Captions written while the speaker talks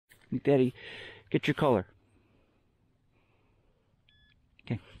Daddy, get your color.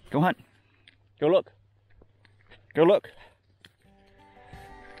 Okay, go hunt. Go look. Go look.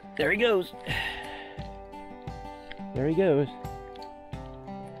 There he goes. There he goes.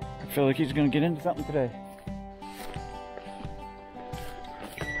 I feel like he's gonna get into something today.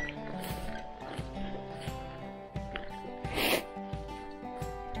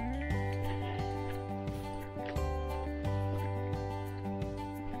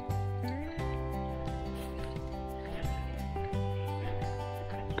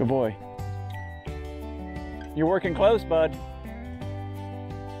 Good boy. You're working close, bud.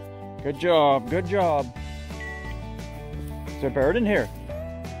 Good job, good job. Is there a bird in here?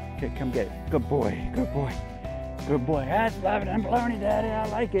 Okay, come get it. Good boy, good boy. Good boy. That's live and bologna, Daddy. I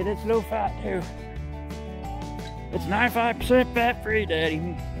like it. It's low fat, too. It's 95% fat free, Daddy.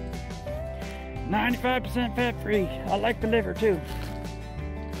 95% fat free. I like the liver, too.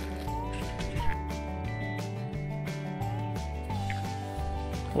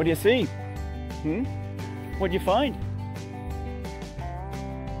 What do you see? What'd you find?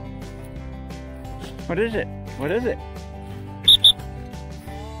 What is it? What is it?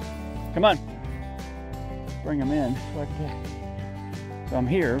 Come on. Bring him in so I'm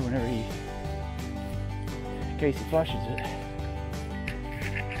here whenever in case he flushes it.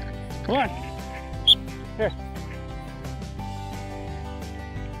 Come on. Here.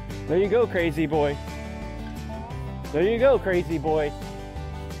 There you go, crazy boy. There you go, crazy boy.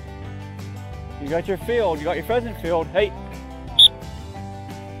 You got your field, you got your pheasant field. Hey.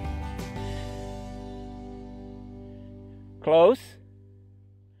 Close.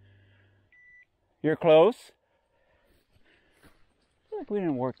 You're close. I feel like we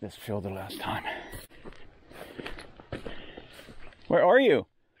didn't work this field the last time. Where are you?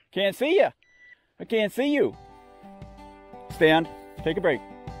 Can't see you. I can't see you. Stand. Take a break.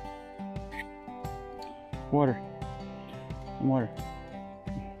 Water. Some water.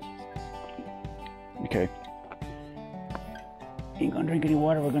 Okay. You ain't gonna drink any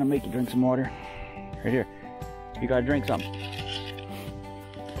water, we're gonna make you drink some water. Right here. You gotta drink some.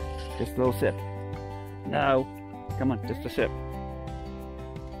 Just a little sip. No. Come on, just a sip.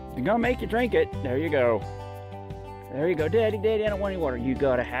 I'm gonna make you drink it. There you go. There you go. Daddy, Daddy, I don't want any water. You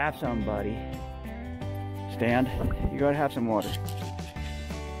gotta have some, buddy. Stand. You gotta have some water.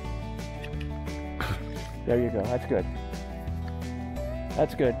 There you go. That's good.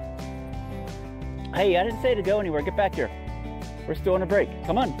 That's good. Hey, I didn't say to go anywhere. Get back here. We're still on a break.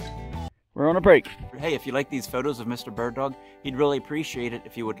 Come on. We're on a break. Hey, if you like these photos of Mr. Bird Dog, he'd really appreciate it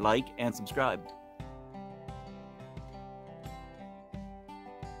if you would like and subscribe.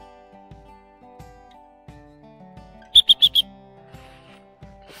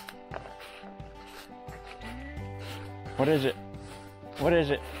 What is it? What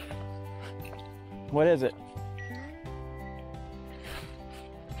is it? What is it?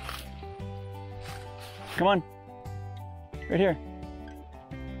 Come on. Right here.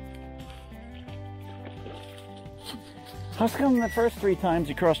 How come the first 3 times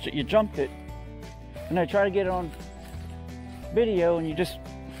you crossed it, you jumped it, and I try to get it on video and you just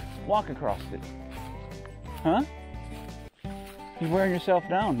walk across it? Huh? You're wearing yourself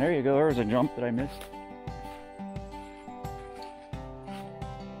down. There you go. There was a jump that I missed.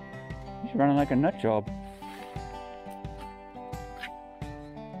 He's running like a nut job.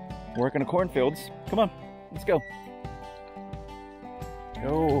 Working the cornfields. Come on. Let's go.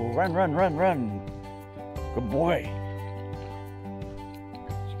 Go. Run, run, run, run. Good boy.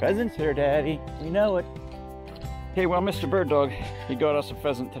 Pheasants here, Daddy. We know it. Okay, well, Mr. Bird Dog, he got us a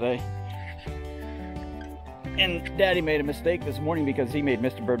pheasant today. And Daddy made a mistake this morning because he made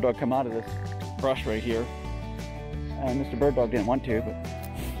Mr. Bird Dog come out of this brush right here. And Mr. Bird Dog didn't want to, but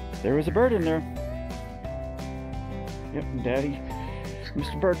there was a bird in there. Yep, and Daddy,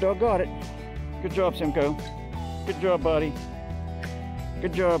 Mr. Bird Dog got it. Good job, Simcoe. Good job, buddy.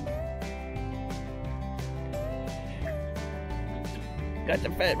 Good job. Got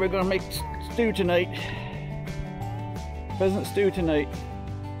the fat. We're gonna make stew tonight. Pheasant stew tonight.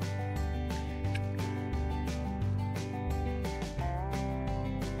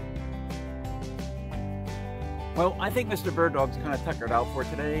 Well, I think Mr. Bird Dog's kind of tuckered out for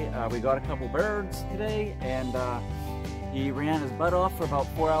today. We got a couple birds today, and he ran his butt off for about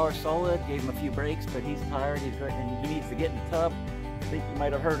 4 hours solid. Gave him a few breaks, but he's tired. He's ready, and he needs to get in the tub. I think you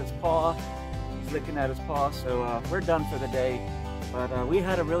might have hurt his paw. He's licking at his paw, so we're done for the day. But we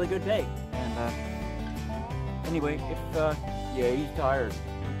had a really good day, and anyway, yeah, he's tired.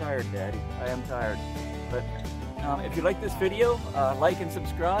 I'm tired, Daddy. I am tired. But if you like this video, like and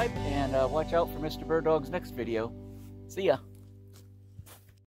subscribe, and watch out for Mr. Bird Dog's next video. See ya.